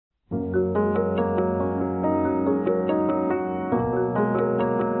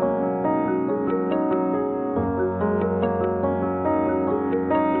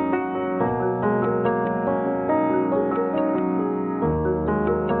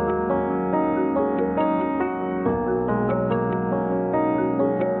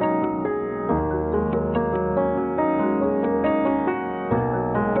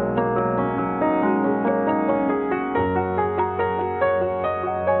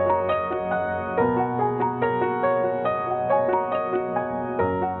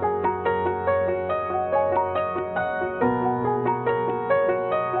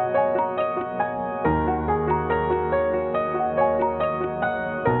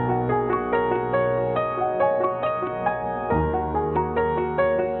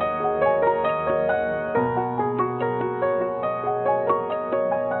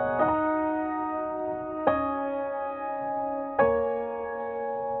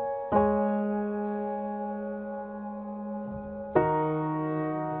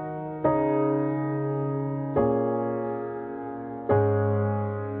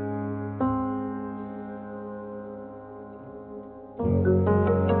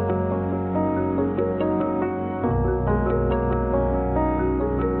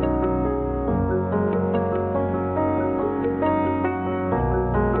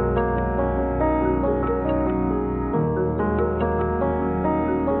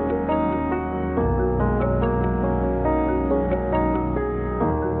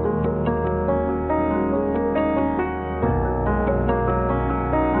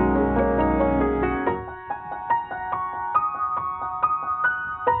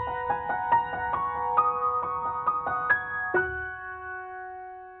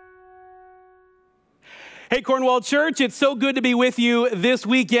Hey, Cornwall Church, it's so good to be with you this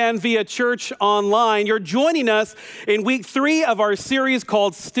weekend via Church Online. You're joining us in week 3 of our series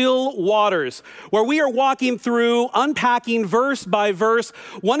called Still Waters, where we are walking through, unpacking verse by verse,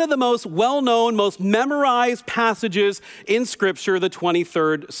 one of the most well-known, most memorized passages in Scripture, the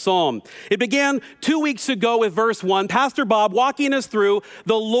 23rd Psalm. It began 2 weeks ago with verse 1, Pastor Bob walking us through,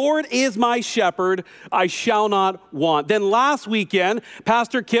 "The Lord is my shepherd, I shall not want." Then last weekend,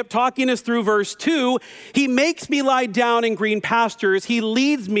 Pastor Kip talking us through verse 2, "He makes me lie down in green pastures. He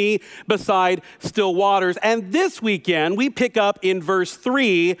leads me beside still waters." And this weekend, we pick up in verse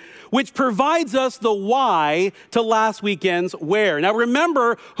 3, which provides us the why to last weekend's where. Now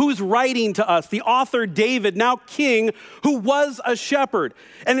remember who's writing to us, the author David, now king, who was a shepherd.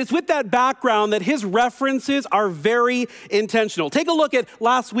 And it's with that background that his references are very intentional. Take a look at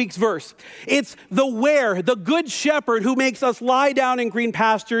last week's verse. It's the where, the good shepherd who makes us lie down in green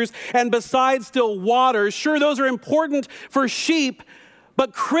pastures and beside still waters. Sure, those are important for sheep,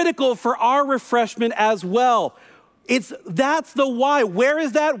 but critical for our refreshment as well. That's the why. Where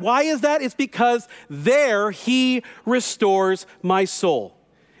is that? Why is that? It's because there he restores my soul.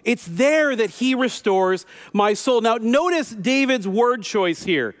 It's there that he restores my soul. Now, notice David's word choice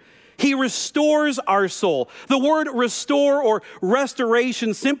here. He restores our soul. The word restore or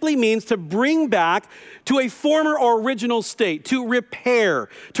restoration simply means to bring back to a former or original state, to repair,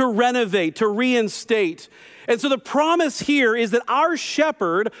 to renovate, to reinstate. And so the promise here is that our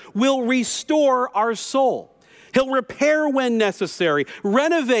shepherd will restore our soul. He'll repair when necessary,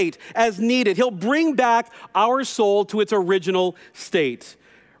 renovate as needed. He'll bring back our soul to its original state.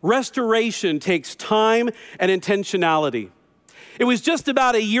 Restoration takes time and intentionality. It was just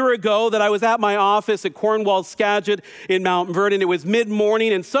about a year ago that I was at my office at Cornwall Skagit in Mount Vernon. It was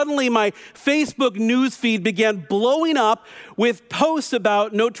mid-morning, and suddenly my Facebook news feed began blowing up with posts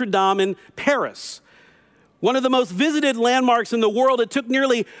about Notre Dame in Paris. One of the most visited landmarks in the world. It took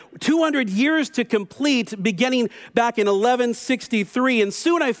nearly 200 years to complete, beginning back in 1163. And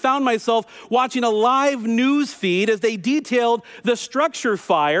soon I found myself watching a live news feed as they detailed the structure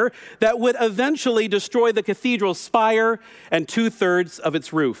fire that would eventually destroy the cathedral's spire and 2/3 of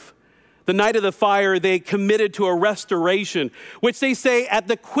its roof. The night of the fire, they committed to a restoration, which they say at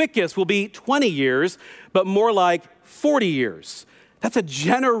the quickest will be 20 years, but more like 40 years. That's a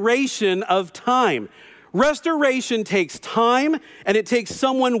generation of time. Restoration takes time, and it takes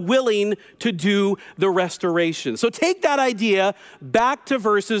someone willing to do the restoration. So take that idea back to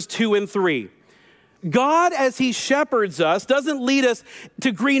verses 2 and 3. God, as he shepherds us, doesn't lead us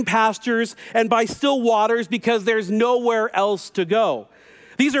to green pastures and by still waters because there's nowhere else to go.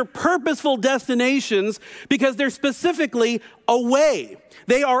 These are purposeful destinations because they're specifically away.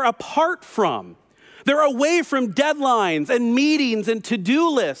 They are apart from. They're away from deadlines and meetings and to-do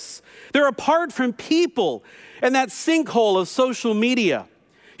lists. They're apart from people and that sinkhole of social media.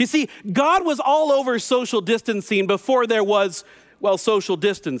 You see, God was all over social distancing before there was, social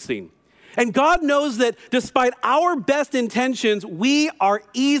distancing. And God knows that despite our best intentions, we are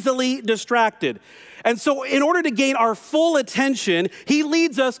easily distracted. And so in order to gain our full attention, he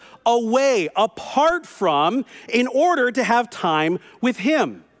leads us away, apart from, in order to have time with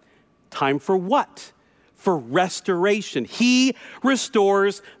him. Time for what? For restoration. He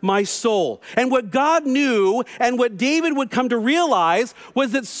restores my soul. And what God knew and what David would come to realize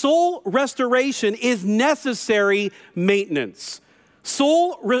was that soul restoration is necessary maintenance.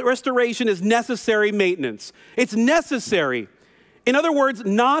 Soul restoration is necessary maintenance. It's necessary. In other words,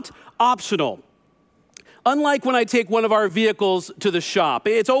 not optional. Unlike when I take one of our vehicles to the shop,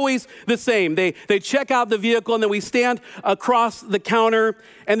 it's always the same. They check out the vehicle and then we stand across the counter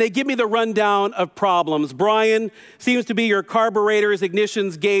and they give me the rundown of problems. Brian, seems to be your carburetors,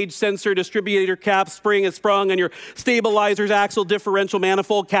 ignitions, gauge, sensor, distributor cap, spring is sprung, and your stabilizers, axle, differential,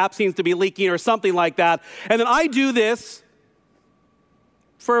 manifold cap seems to be leaking or something like that. And then I do this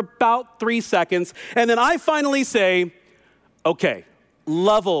for about 3 seconds. And then I finally say, okay,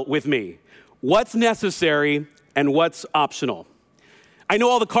 level with me. What's necessary and what's optional? I know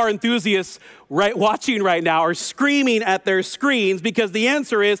all the car enthusiasts watching right now are screaming at their screens because the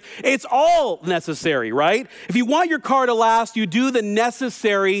answer is it's all necessary, right? If you want your car to last, you do the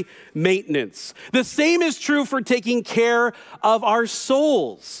necessary maintenance. The same is true for taking care of our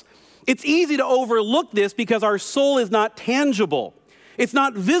souls. It's easy to overlook this because our soul is not tangible. It's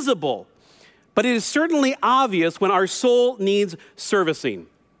not visible, but it is certainly obvious when our soul needs servicing.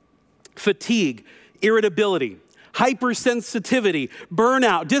 Fatigue, irritability, hypersensitivity,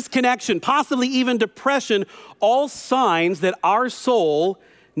 burnout, disconnection, possibly even depression, all signs that our soul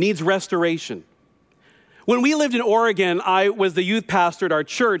needs restoration. When we lived in Oregon, I was the youth pastor at our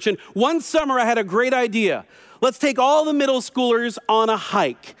church, and one summer I had a great idea. Let's take all the middle schoolers on a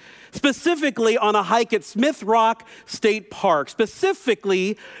hike, specifically on a hike at Smith Rock State Park,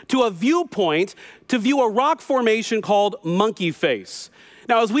 specifically to a viewpoint to view a rock formation called Monkey Face.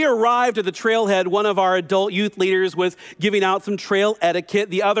 Now, as we arrived at the trailhead, one of our adult youth leaders was giving out some trail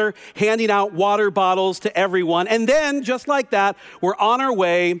etiquette, the other handing out water bottles to everyone. And then, just like that, we're on our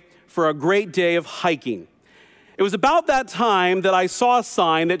way for a great day of hiking. It was about that time that I saw a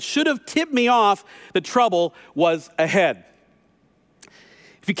sign that should have tipped me off that trouble was ahead.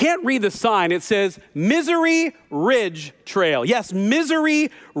 If you can't read the sign, it says Misery Ridge Trail. Yes, Misery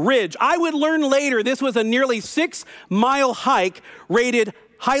Ridge. I would learn later this was a nearly 6-mile hike rated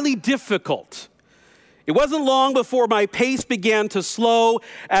highly difficult. It wasn't long before my pace began to slow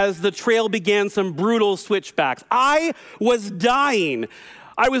as the trail began some brutal switchbacks. I was dying.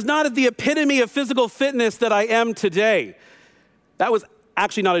 I was not at the epitome of physical fitness that I am today. That was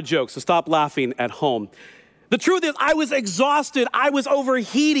actually not a joke, so stop laughing at home. The truth is, I was exhausted, I was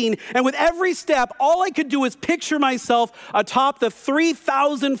overheating, and with every step, all I could do was picture myself atop the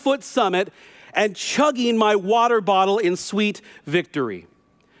 3,000-foot summit and chugging my water bottle in sweet victory.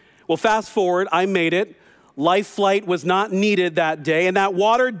 Well, fast forward, I made it. Life Flight was not needed that day, and that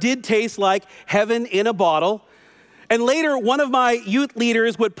water did taste like heaven in a bottle. And later, one of my youth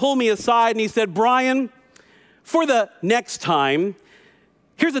leaders would pull me aside and he said, Brian, for the next time,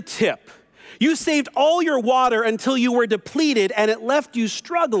 here's a tip. You saved all your water until you were depleted and it left you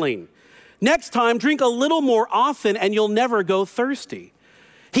struggling. Next time, drink a little more often and you'll never go thirsty.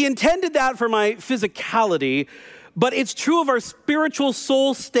 He intended that for my physicality, but it's true of our spiritual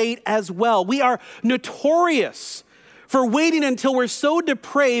soul state as well. We are notorious for waiting until we're so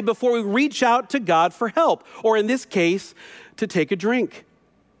depraved before we reach out to God for help, or in this case, to take a drink.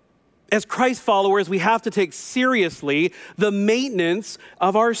 As Christ followers, we have to take seriously the maintenance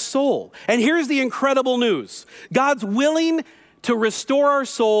of our soul. And here's the incredible news. God's willing to restore our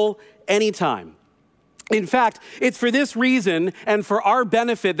soul anytime. In fact, it's for this reason and for our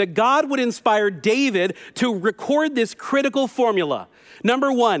benefit that God would inspire David to record this critical formula. Number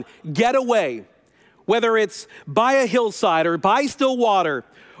 1, get away. Whether it's by a hillside or by still water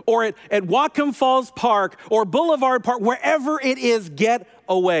or at Whatcom Falls Park or Boulevard Park, wherever it is, get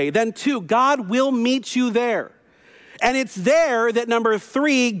away. Then 2, God will meet you there. And it's there that number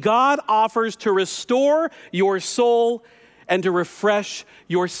 3, God offers to restore your soul and to refresh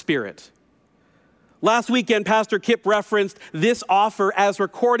your spirit. Last weekend, Pastor Kip referenced this offer as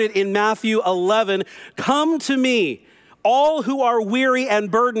recorded in Matthew 11. Come to me, all who are weary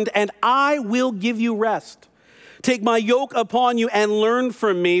and burdened, and I will give you rest. Take my yoke upon you and learn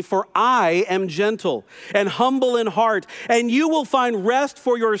from me, for I am gentle and humble in heart, and you will find rest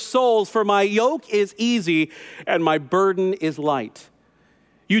for your souls, for my yoke is easy and my burden is light.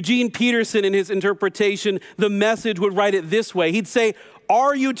 Eugene Peterson, in his interpretation, the Message, would write it this way. He'd say,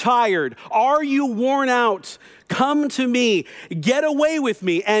 are you tired? Are you worn out? Come to me, get away with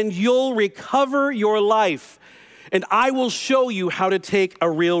me, and you'll recover your life. And I will show you how to take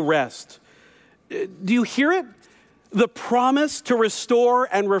a real rest. Do you hear it? The promise to restore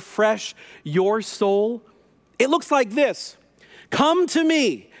and refresh your soul. It looks like this. Come to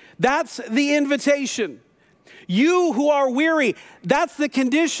me. That's the invitation. You who are weary, that's the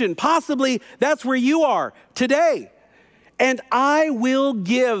condition. Possibly that's where you are today. And I will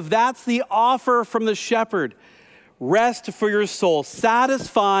give, that's the offer from the shepherd. Rest for your soul,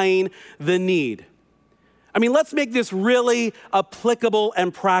 satisfying the need. I mean, let's make this really applicable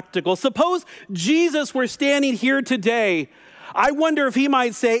and practical. Suppose Jesus were standing here today. I wonder if he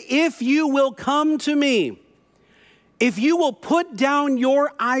might say, if you will come to me, if you will put down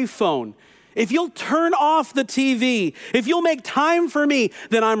your iPhone, if you'll turn off the TV, if you'll make time for me,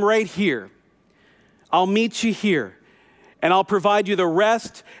 then I'm right here. I'll meet you here, and I'll provide you the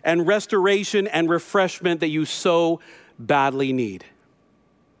rest and restoration and refreshment that you so badly need.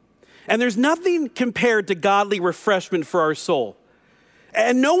 And there's nothing compared to godly refreshment for our soul.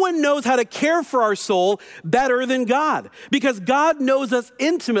 And no one knows how to care for our soul better than God, because God knows us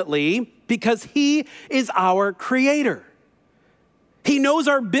intimately because he is our creator. He knows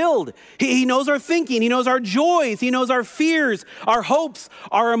our build. He knows our thinking. He knows our joys. He knows our fears, our hopes,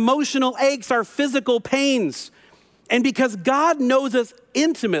 our emotional aches, our physical pains. And because God knows us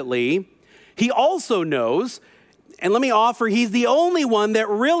intimately, he also knows, and let me offer, he's the only one that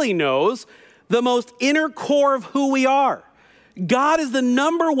really knows the most inner core of who we are. God is the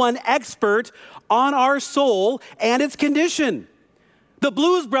number one expert on our soul and its condition. The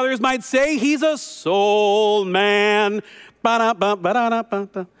Blues Brothers might say he's a soul man. That's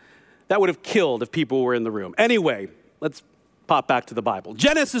That would have killed if people were in the room. Anyway, let's pop back to the Bible.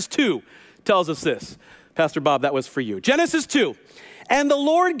 Genesis 2 tells us this. Pastor Bob, that was for you. Genesis 2. And the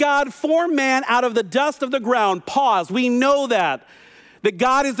Lord God formed man out of the dust of the ground. Pause. We know that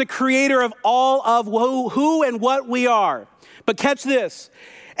God is the creator of all of who and what we are. But catch this.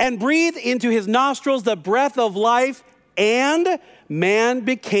 And breathed into his nostrils the breath of life, and man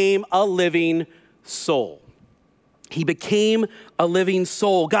became a living soul. He became a living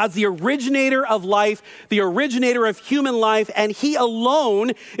soul. God's the originator of life, the originator of human life, and he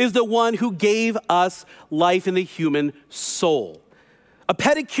alone is the one who gave us life in the human soul. A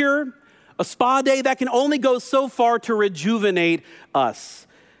pedicure, a spa day, that can only go so far to rejuvenate us,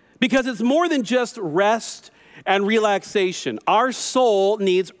 because it's more than just rest and relaxation. Our soul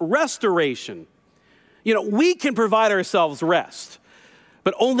needs restoration. We can provide ourselves rest,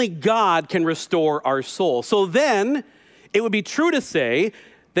 but only God can restore our soul. So then, it would be true to say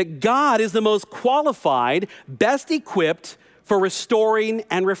that God is the most qualified, best equipped for restoring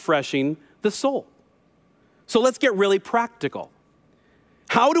and refreshing the soul. So let's get really practical.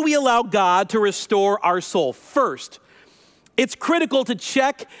 How do we allow God to restore our soul? First, it's critical to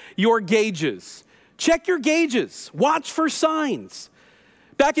check your gauges. Check your gauges. Watch for signs.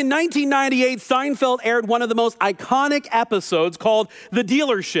 Back in 1998, Seinfeld aired one of the most iconic episodes called The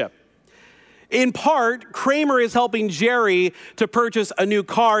Dealership. In part, Kramer is helping Jerry to purchase a new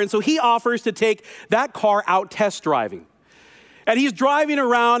car, and so he offers to take that car out test driving. And he's driving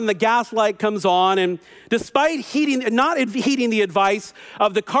around, and the gas light comes on, and despite not heeding the advice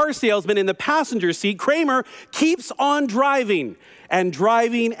of the car salesman in the passenger seat, Kramer keeps on driving,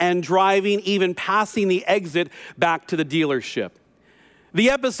 even passing the exit back to the dealership. The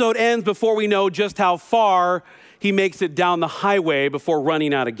episode ends before we know just how far he makes it down the highway before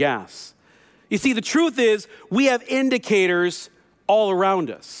running out of gas. You see, the truth is, we have indicators all around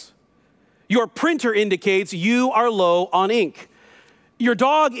us. Your printer indicates you are low on ink. Your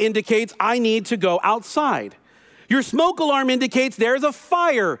dog indicates I need to go outside. Your smoke alarm indicates there's a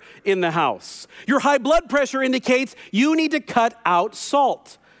fire in the house. Your high blood pressure indicates you need to cut out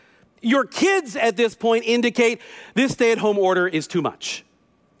salt. Your kids at this point indicate this stay-at-home order is too much.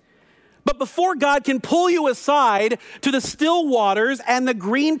 But before God can pull you aside to the still waters and the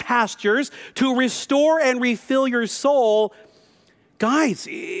green pastures to restore and refill your soul, guys,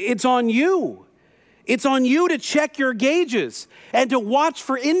 it's on you. It's on you to check your gauges and to watch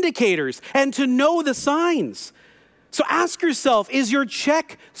for indicators and to know the signs. So ask yourself, is your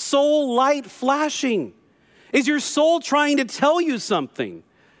check soul light flashing? Is your soul trying to tell you something?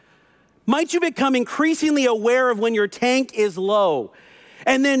 Might you become increasingly aware of when your tank is low?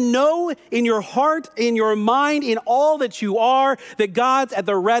 And then know in your heart, in your mind, in all that you are, that God's at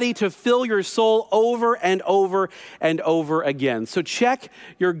the ready to fill your soul over and over and over again. So check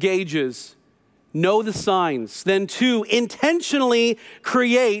your gauges. Know the signs. Then 2, intentionally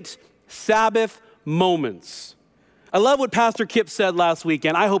create Sabbath moments. I love what Pastor Kip said last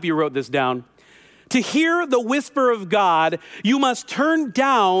weekend. I hope you wrote this down. To hear the whisper of God, you must turn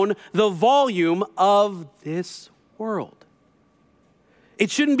down the volume of this world. It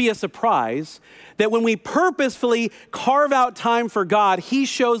shouldn't be a surprise that when we purposefully carve out time for God, he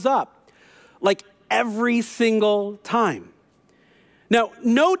shows up like every single time. Now,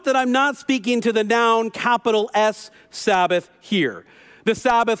 note that I'm not speaking to the noun capital S Sabbath here. The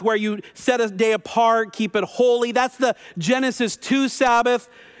Sabbath where you set a day apart, keep it holy. That's the Genesis 2 Sabbath.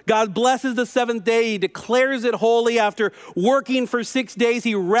 God blesses the seventh day. He declares it holy. After working for 6 days,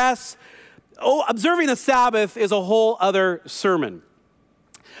 he rests. Observing a Sabbath is a whole other sermon.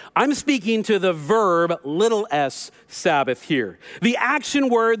 I'm speaking to the verb little s Sabbath here. The action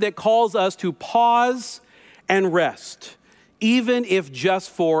word that calls us to pause and rest, even if just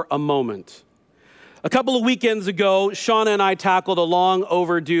for a moment. A couple of weekends ago, Shauna and I tackled a long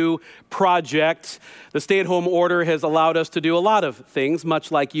overdue project. The stay-at-home order has allowed us to do a lot of things, much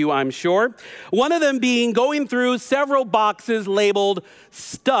like you, I'm sure. One of them being going through several boxes labeled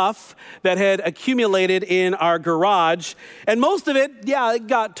stuff that had accumulated in our garage. And most of it, it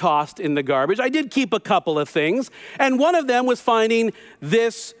got tossed in the garbage. I did keep a couple of things. And one of them was finding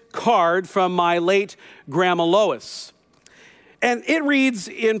this card from my late Grandma Lois. And it reads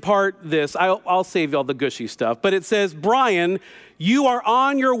in part this. I'll save you all the gushy stuff. But it says, Brian, you are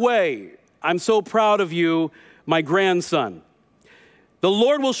on your way. I'm so proud of you, my grandson. The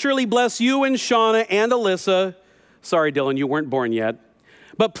Lord will surely bless you and Shauna and Alyssa. Sorry, Dylan, you weren't born yet.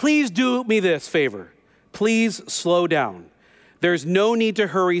 But please do me this favor. Please slow down. There's no need to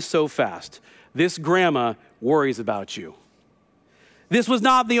hurry so fast. This grandma worries about you. This was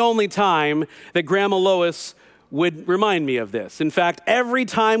not the only time that Grandma Lois would remind me of this. In fact, every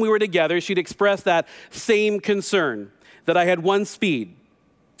time we were together, she'd express that same concern that I had one speed,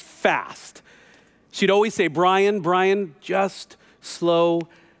 fast. She'd always say, Brian, just slow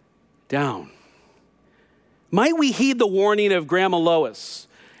down. Might we heed the warning of Grandma Lois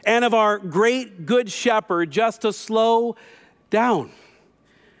and of our great good shepherd just to slow down?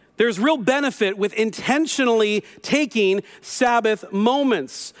 There's real benefit with intentionally taking Sabbath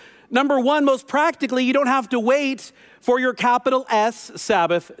moments. Number one, most practically, you don't have to wait for your capital S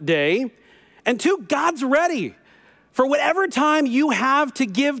Sabbath day. And two, God's ready. For whatever time you have to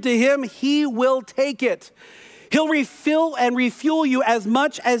give to him, he will take it. He'll refill and refuel you as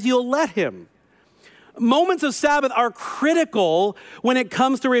much as you'll let him. Moments of Sabbath are critical when it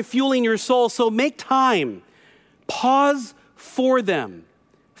comes to refueling your soul, so make time. Pause for them.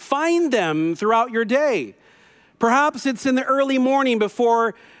 Find them throughout your day. Perhaps it's in the early morning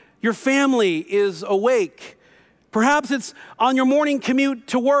before your family is awake. Perhaps it's on your morning commute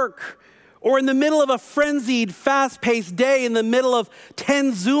to work, or in the middle of a frenzied, fast-paced day in the middle of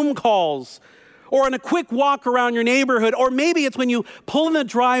 10 Zoom calls, or on a quick walk around your neighborhood, or maybe it's when you pull in the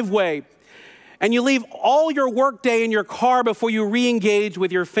driveway and you leave all your workday in your car before you re-engage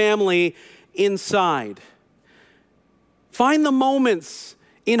with your family inside. Find the moments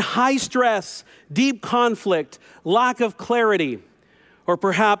in high stress, deep conflict, lack of clarity, or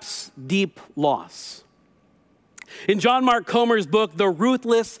perhaps deep loss. In John Mark Comer's book, The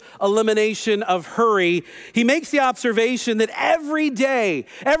Ruthless Elimination of Hurry, he makes the observation that every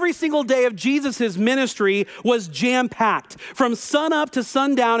single day of Jesus' ministry was jam-packed, from sunup to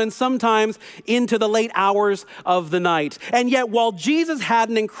sundown and sometimes into the late hours of the night. And yet, while Jesus had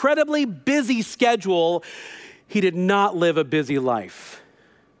an incredibly busy schedule, he did not live a busy life.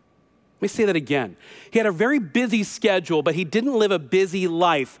 Let me say that again. He had a very busy schedule, but he didn't live a busy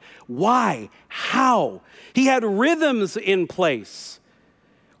life. Why? How? He had rhythms in place.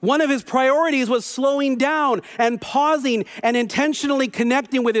 One of his priorities was slowing down and pausing and intentionally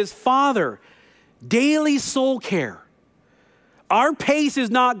connecting with his Father. Daily soul care. Our pace is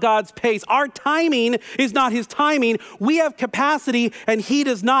not God's pace. Our timing is not his timing. We have capacity and he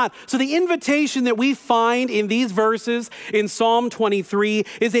does not. So the invitation that we find in these verses in Psalm 23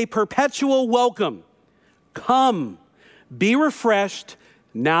 is a perpetual welcome. Come, be refreshed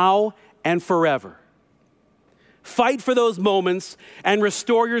now and forever. Fight for those moments and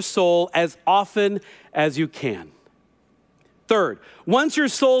restore your soul as often as you can. Third, once your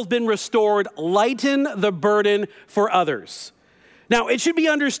soul's been restored, lighten the burden for others. Now, it should be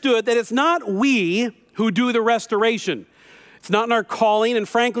understood that it's not we who do the restoration. It's not in our calling, and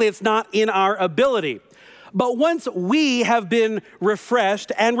frankly, it's not in our ability. But once we have been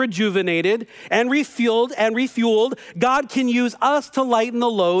refreshed and rejuvenated and refueled, God can use us to lighten the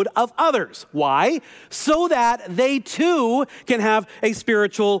load of others. Why? So that they too can have a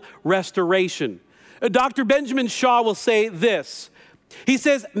spiritual restoration. Dr. Benjamin Shaw will say this. He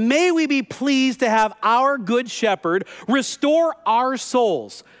says, may we be pleased to have our good shepherd restore our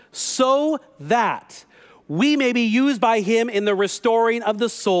souls so that we may be used by him in the restoring of the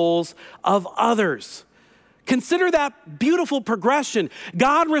souls of others. Consider that beautiful progression.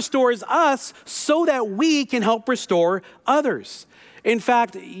 God restores us so that we can help restore others. In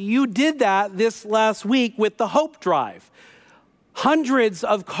fact, you did that this last week with the Hope Drive. Hundreds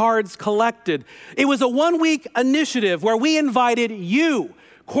of cards collected. It was a one-week initiative where we invited you,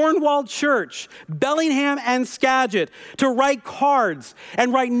 Cornwall Church, Bellingham, and Skagit to write cards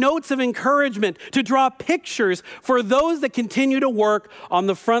and write notes of encouragement, to draw pictures for those that continue to work on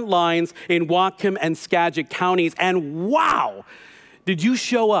the front lines in Whatcom and Skagit counties. And wow, did you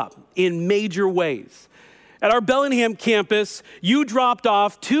show up in major ways. At our Bellingham campus, you dropped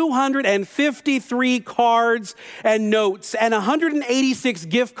off 253 cards and notes and 186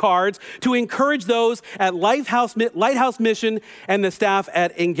 gift cards to encourage those at Lighthouse Mission and the staff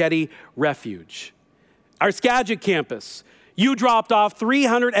at Engedi Refuge. Our Skagit campus, you dropped off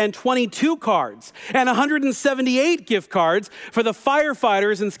 322 cards and 178 gift cards for the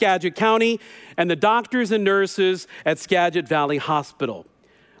firefighters in Skagit County and the doctors and nurses at Skagit Valley Hospital.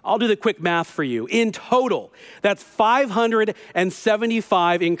 I'll do the quick math for you. In total, that's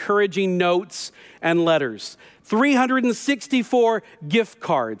 575 encouraging notes and letters, 364 gift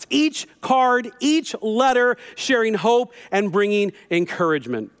cards, each card, each letter sharing hope and bringing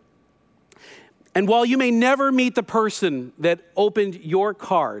encouragement. And while you may never meet the person that opened your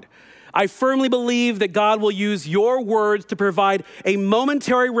card, I firmly believe that God will use your words to provide a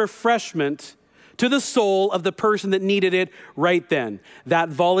momentary refreshment to the soul of the person that needed it right then. That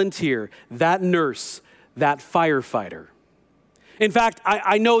volunteer, that nurse, that firefighter. In fact,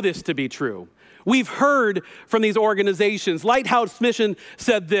 I know this to be true. We've heard from these organizations. Lighthouse Mission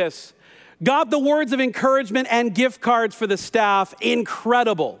said this: got the words of encouragement and gift cards for the staff.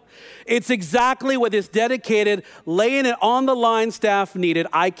 Incredible. It's exactly what this dedicated, laying it on the line staff needed.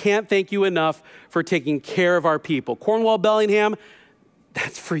 I can't thank you enough for taking care of our people. Cornwall Bellingham,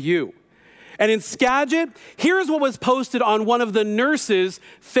 that's for you. And in Skagit, here's what was posted on one of the nurses'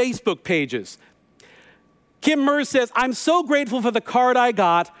 Facebook pages. Kim Mers says, I'm so grateful for the card I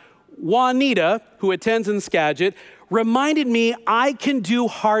got. Juanita, who attends in Skagit, reminded me I can do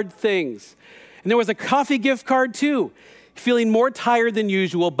hard things. And there was a coffee gift card too. Feeling more tired than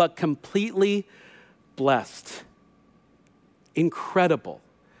usual, but completely blessed. Incredible.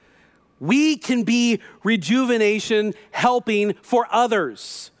 We can be rejuvenation helping for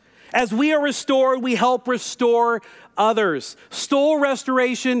others. As we are restored, we help restore others. Soul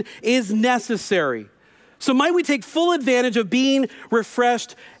restoration is necessary. So might we take full advantage of being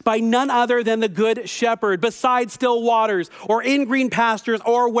refreshed by none other than the Good Shepherd, beside still waters or in green pastures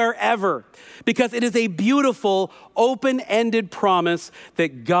or wherever, because it is a beautiful, open-ended promise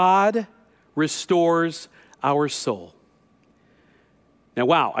that God restores our soul. Now,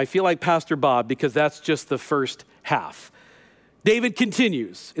 wow, I feel like Pastor Bob because that's just the first half. David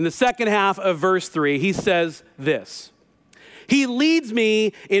continues. In the second half of verse 3, he says this: He leads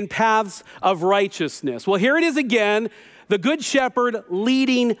me in paths of righteousness. Well, here it is again, the Good Shepherd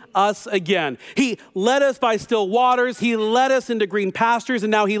leading us again. He led us by still waters. He led us into green pastures,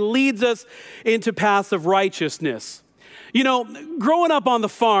 and now he leads us into paths of righteousness. You know, growing up on the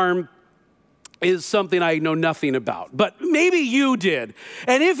farm is something I know nothing about, but maybe you did.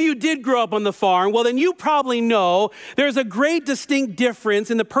 And if you did grow up on the farm, well, then you probably know there's a great distinct difference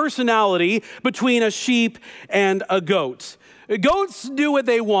in the personality between a sheep and a goat. Goats do what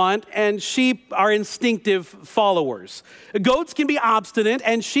they want, and sheep are instinctive followers. Goats can be obstinate,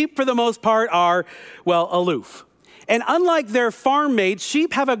 and sheep, for the most part, are, well, aloof. And unlike their farm mates,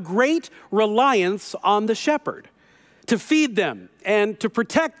 sheep have a great reliance on the shepherd to feed them and to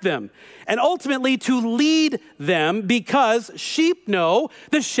protect them, and ultimately to lead them, because sheep know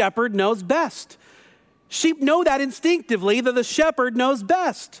the shepherd knows best. Sheep know that instinctively, that the shepherd knows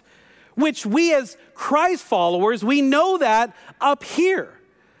best, which we as Christ followers, we know that up here.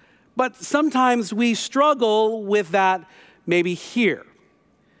 But sometimes we struggle with that maybe here.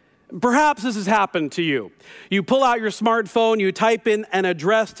 Perhaps this has happened to you. You pull out your smartphone, you type in an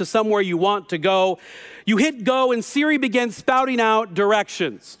address to somewhere you want to go. You hit go and Siri begins spouting out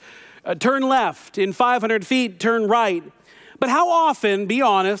directions. Turn left, in 500 feet, turn right. But how often, be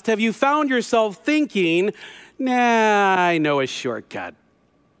honest, have you found yourself thinking, nah, I know a shortcut?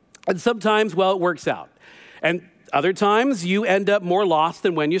 And sometimes, well, it works out. And other times you end up more lost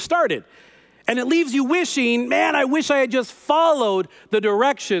than when you started. And it leaves you wishing, man, I wish I had just followed the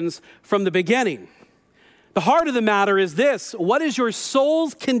directions from the beginning. The heart of the matter is this: what is your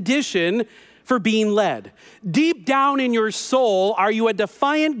soul's condition for being led? Deep down in your soul, are you a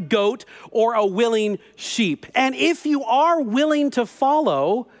defiant goat or a willing sheep? And if you are willing to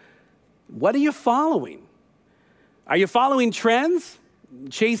follow, what are you following? Are you following trends?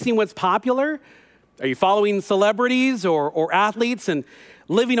 Chasing what's popular? Are you following celebrities or athletes and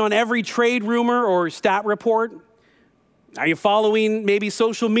living on every trade rumor or stat report? Are you following maybe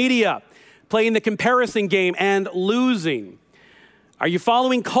social media, playing the comparison game and losing? Are you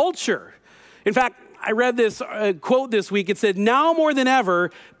following culture? In fact, I read this quote this week. It said, now more than ever,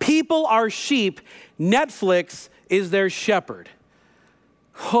 people are sheep. Netflix is their shepherd.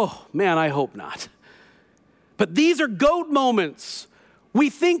 Oh, man, I hope not. But these are goat moments. We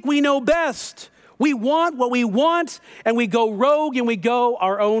think we know best. We want what we want, and we go rogue and we go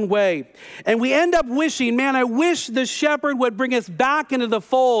our own way. And we end up wishing, man, I wish the shepherd would bring us back into the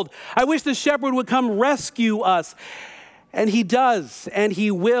fold. I wish the shepherd would come rescue us. And he does, and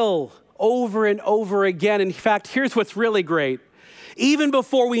he will, over and over again. In fact, here's what's really great. Even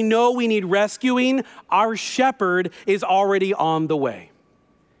before we know we need rescuing, our shepherd is already on the way.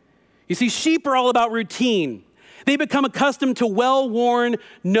 You see, sheep are all about routine. They become accustomed to well-worn,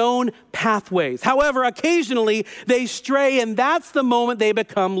 known pathways. However, occasionally they stray, and that's the moment they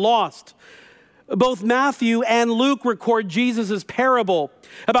become lost. Both Matthew and Luke record Jesus' parable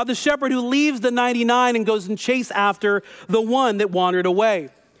about the shepherd who leaves the 99 and goes and chase after the one that wandered away.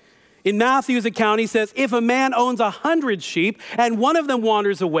 In Matthew's account, he says, if a man owns 100 sheep and one of them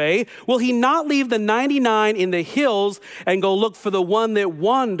wanders away, will he not leave the 99 in the hills and go look for the one that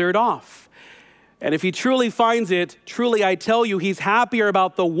wandered off? And if he truly finds it, truly I tell you, he's happier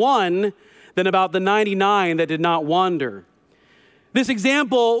about the one than about the 99 that did not wander. This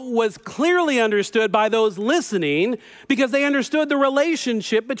example was clearly understood by those listening because they understood the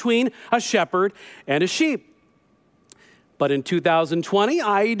relationship between a shepherd and a sheep. But in 2020,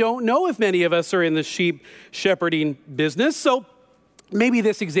 I don't know if many of us are in the sheep shepherding business, so maybe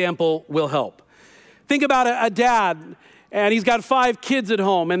this example will help. Think about a dad, and he's got 5 kids at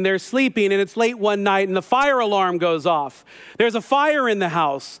home, and they're sleeping, and it's late one night, and the fire alarm goes off. There's a fire in the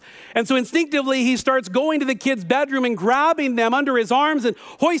house. And so instinctively, he starts going to the kids' bedroom and grabbing them under his arms and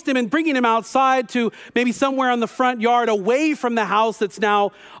hoisting them and bringing them outside to maybe somewhere on the front yard away from the house that's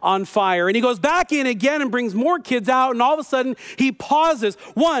now on fire. And he goes back in again and brings more kids out, and all of a sudden, he pauses.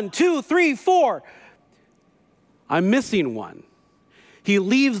 1, 2, 3, 4. I'm missing one. He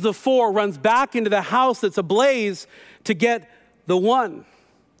leaves the 4, runs back into the house that's ablaze to get the 1.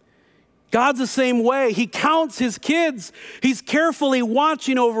 God's the same way. He counts his kids. He's carefully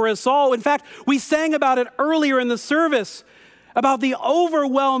watching over us all. In fact, we sang about it earlier in the service, about the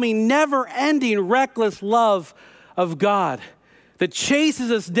overwhelming, never-ending, reckless love of God that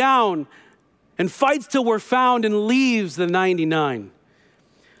chases us down and fights till we're found and leaves the 99.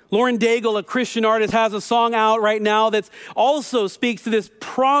 Lauren Daigle, a Christian artist, has a song out right now that also speaks to this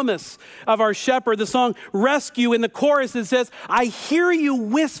promise of our shepherd. The song Rescue, in the chorus, it says, I hear you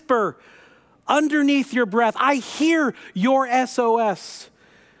whisper underneath your breath. I hear your SOS.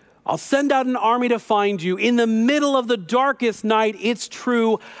 I'll send out an army to find you. In the middle of the darkest night, it's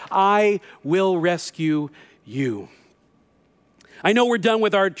true, I will rescue you. I know we're done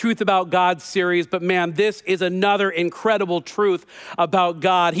with our Truth About God series, but man, this is another incredible truth about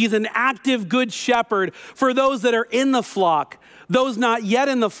God. He's an active good shepherd for those that are in the flock, those not yet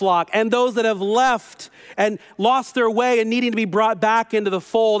in the flock, and those that have left and lost their way and needing to be brought back into the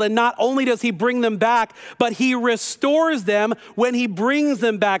fold. And not only does he bring them back, but he restores them when he brings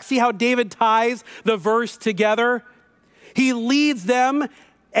them back. See how David ties the verse together? He leads them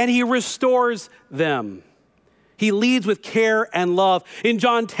and he restores them. He leads with care and love. In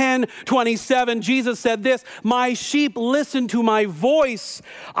John 10:27, Jesus said this, my sheep listen to my voice.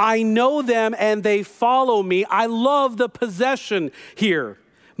 I know them and they follow me. I love the possession here.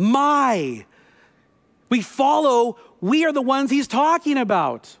 We follow, we are the ones he's talking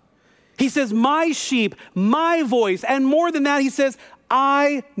about. He says, my sheep, my voice. And more than that, he says,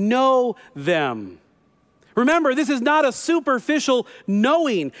 I know them. Remember, this is not a superficial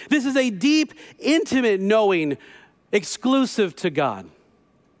knowing. This is a deep, intimate knowing, exclusive to God.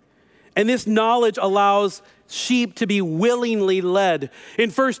 And this knowledge allows sheep to be willingly led.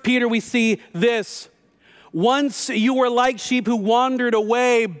 In 1 Peter, we see this. Once you were like sheep who wandered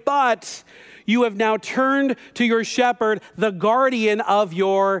away, but you have now turned to your shepherd, the guardian of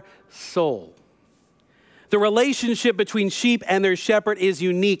your soul. The relationship between sheep and their shepherd is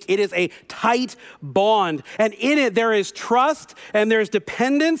unique. It is a tight bond. And in it, there is trust and there's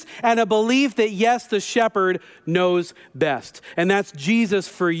dependence and a belief that, yes, the shepherd knows best. And that's Jesus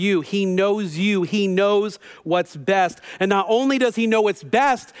for you. He knows you. He knows what's best. And not only does he know what's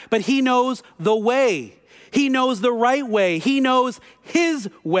best, but he knows the way. He knows the right way. He knows his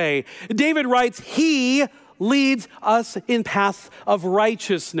way. David writes, he leads us in paths of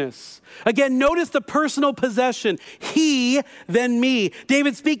righteousness. Again, notice the personal possession. He, then me.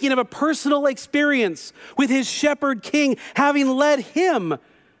 David speaking of a personal experience with his shepherd king, having led him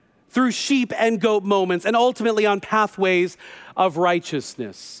through sheep and goat moments and ultimately on pathways of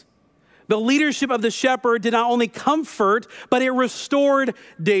righteousness. The leadership of the shepherd did not only comfort, but it restored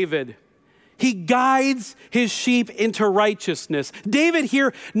David. He guides his sheep into righteousness. David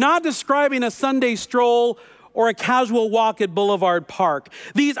here, not describing a Sunday stroll or a casual walk at Boulevard Park.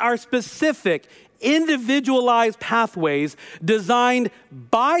 These are specific, individualized pathways designed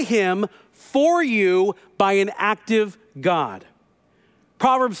by him for you by an active God.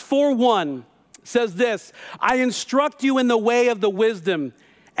 Proverbs 4:1 says this, I instruct you in the way of the wisdom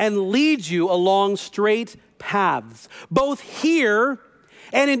and lead you along straight paths. Both here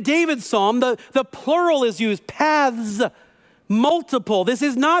and in David's psalm, the plural is used, paths, multiple. This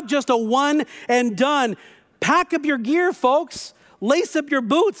is not just a one and done. Pack up your gear, folks. Lace up your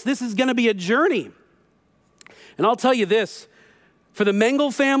boots. This is going to be a journey. And I'll tell you this, for the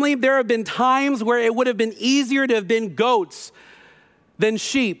Mengel family, there have been times where it would have been easier to have been goats than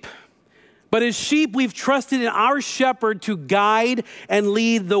sheep. But as sheep, we've trusted in our shepherd to guide and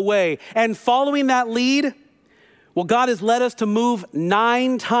lead the way. And following that lead, well, God has led us to move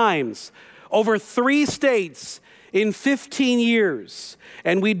 9 times over 3 states in 15 years,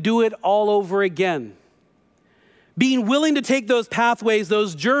 and we do it all over again. Being willing to take those pathways,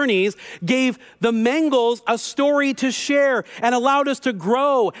 those journeys, gave the Mengels a story to share and allowed us to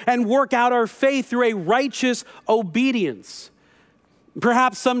grow and work out our faith through a righteous obedience.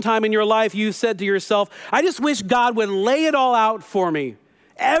 Perhaps sometime in your life you said to yourself, I just wish God would lay it all out for me.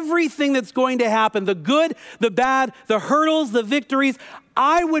 Everything that's going to happen, the good, the bad, the hurdles, the victories,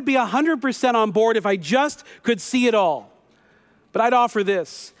 I would be 100% on board if I just could see it all. But I'd offer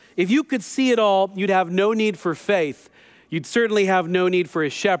this. If you could see it all, you'd have no need for faith. You'd certainly have no need for a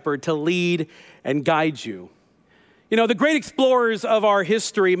shepherd to lead and guide you. You know, the great explorers of our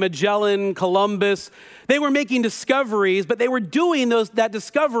history, Magellan, Columbus, they were making discoveries, but they were doing that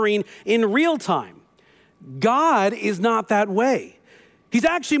discovering in real time. God is not that way. He's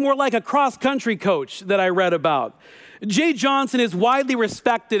actually more like a cross-country coach that I read about. Jay Johnson is widely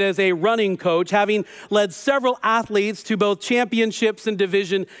respected as a running coach, having led several athletes to both championships and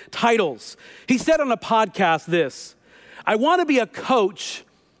division titles. He said on a podcast this, I want to be a coach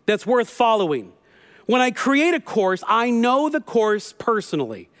that's worth following. When I create a course, I know the course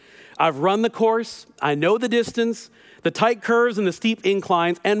personally. I've run the course, I know the distance, the tight curves and the steep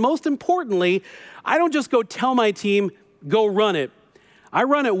inclines, and most importantly, I don't just go tell my team, go run it. I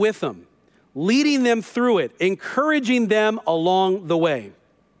run it with them, leading them through it, encouraging them along the way.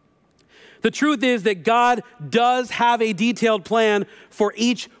 The truth is that God does have a detailed plan for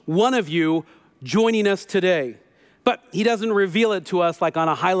each one of you joining us today, but he doesn't reveal it to us like on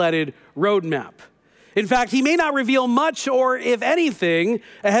a highlighted roadmap. In fact, he may not reveal much or, if anything,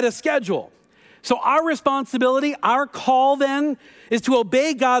 ahead of schedule. So our responsibility, our call then, is to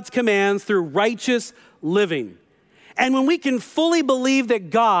obey God's commands through righteous living. And when we can fully believe that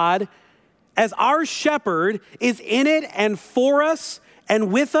God, as our shepherd, is in it and for us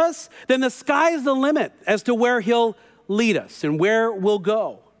and with us, then the sky is the limit as to where he'll lead us and where we'll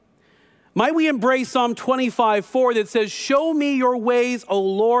go. Might we embrace Psalm 25:4 that says, show me your ways, O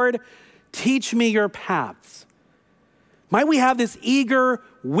Lord, teach me your paths. Might we have this eager,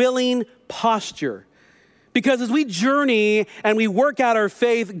 willing posture? Because as we journey and we work out our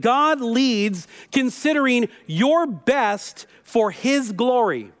faith, God leads considering your best for his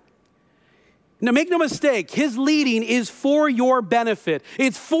glory. Now make no mistake, his leading is for your benefit.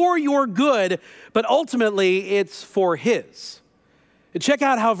 It's for your good, but ultimately it's for his. And check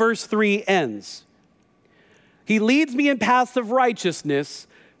out how verse 3 ends. He leads me in paths of righteousness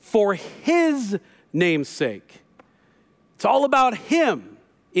for his name's sake. It's all about him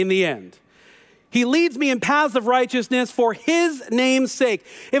in the end. He leads me in paths of righteousness for his name's sake.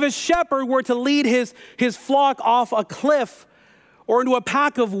 If a shepherd were to lead his flock off a cliff or into a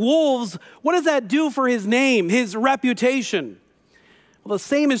pack of wolves, what does that do for his name, his reputation? Well, the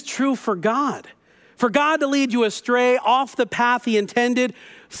same is true for God. For God to lead you astray off the path he intended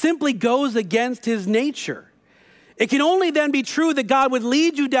simply goes against his nature. It can only then be true that God would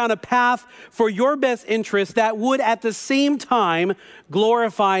lead you down a path for your best interest that would at the same time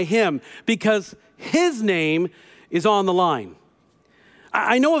glorify him, because his name is on the line.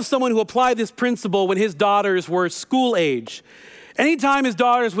 I know of someone who applied this principle when his daughters were school age. Anytime his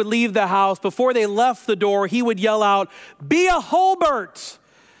daughters would leave the house, before they left the door, he would yell out, "Be a Holbert."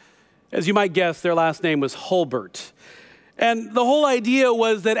 As you might guess, their last name was Holbert. And the whole idea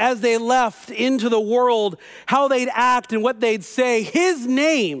was that as they left into the world, how they'd act and what they'd say, his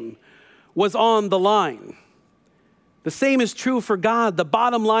name was on the line. The same is true for God. The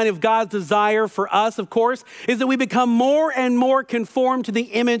bottom line of God's desire for us, of course, is that we become more and more conformed to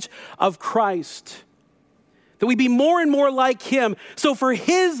the image of Christ. That we be more and more like him. So for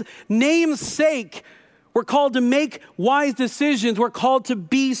his name's sake, we're called to make wise decisions. We're called to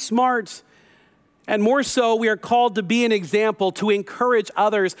be smart. And more so, we are called to be an example, to encourage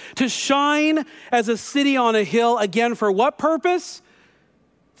others, to shine as a city on a hill. Again, for what purpose?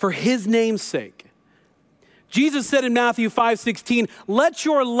 For his name's sake. Jesus said in Matthew 5:16, "Let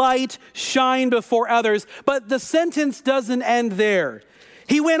your light shine before others." But the sentence doesn't end there.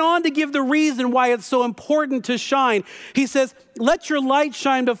 He went on to give the reason why it's so important to shine. He says, "Let your light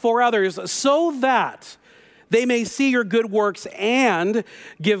shine before others so that they may see your good works and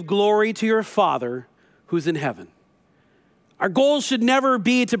give glory to your Father who's in heaven." Our goal should never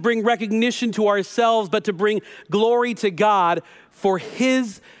be to bring recognition to ourselves, but to bring glory to God for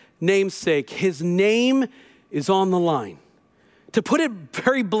his name's sake. His name is on the line. To put it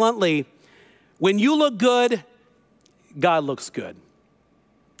very bluntly, when you look good, God looks good.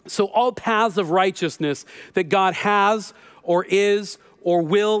 So all paths of righteousness that God has or is or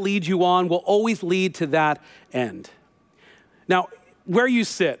will lead you on will always lead to that end. Now, where you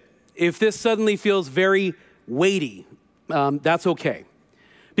sit, if this suddenly feels very weighty, that's okay.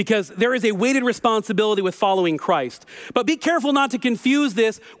 Because there is a weighted responsibility with following Christ. But be careful not to confuse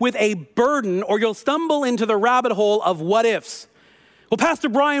this with a burden, or you'll stumble into the rabbit hole of what ifs. Well, Pastor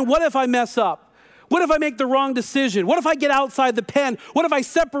Brian, what if I mess up? What if I make the wrong decision? What if I get outside the pen? What if I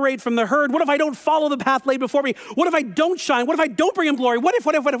separate from the herd? What if I don't follow the path laid before me? What if I don't shine? What if I don't bring him glory? What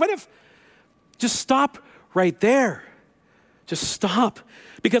if? Just stop right there. Just stop.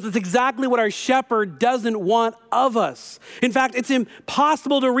 Because it's exactly what our shepherd doesn't want of us. In fact, it's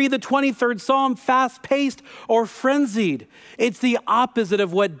impossible to read the 23rd Psalm fast-paced or frenzied. It's the opposite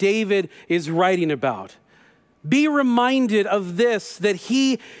of what David is writing about. Be reminded of this, that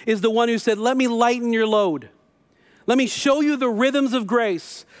he is the one who said, let me lighten your load. Let me show you the rhythms of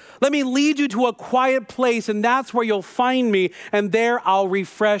grace. Let me lead you to a quiet place, and that's where you'll find me, and there I'll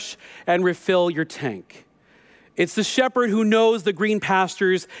refresh and refill your tank. It's the shepherd who knows the green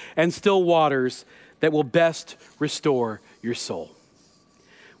pastures and still waters that will best restore your soul.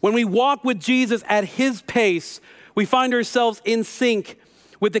 When we walk with Jesus at his pace, we find ourselves in sync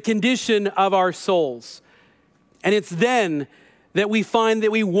with the condition of our souls. And it's then that we find that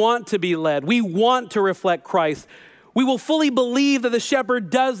we want to be led. We want to reflect Christ. We will fully believe that the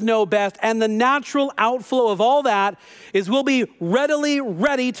shepherd does know best, and the natural outflow of all that is we'll be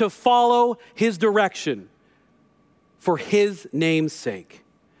ready to follow his direction for his name's sake.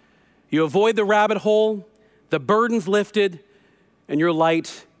 You avoid the rabbit hole, the burden's lifted, and your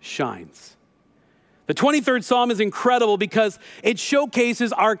light shines. The 23rd Psalm is incredible because it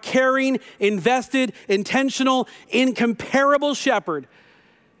showcases our caring, invested, intentional, incomparable shepherd.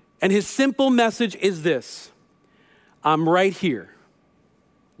 And his simple message is this: I'm right here.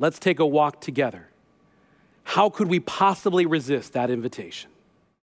 Let's take a walk together. How could we possibly resist that invitation?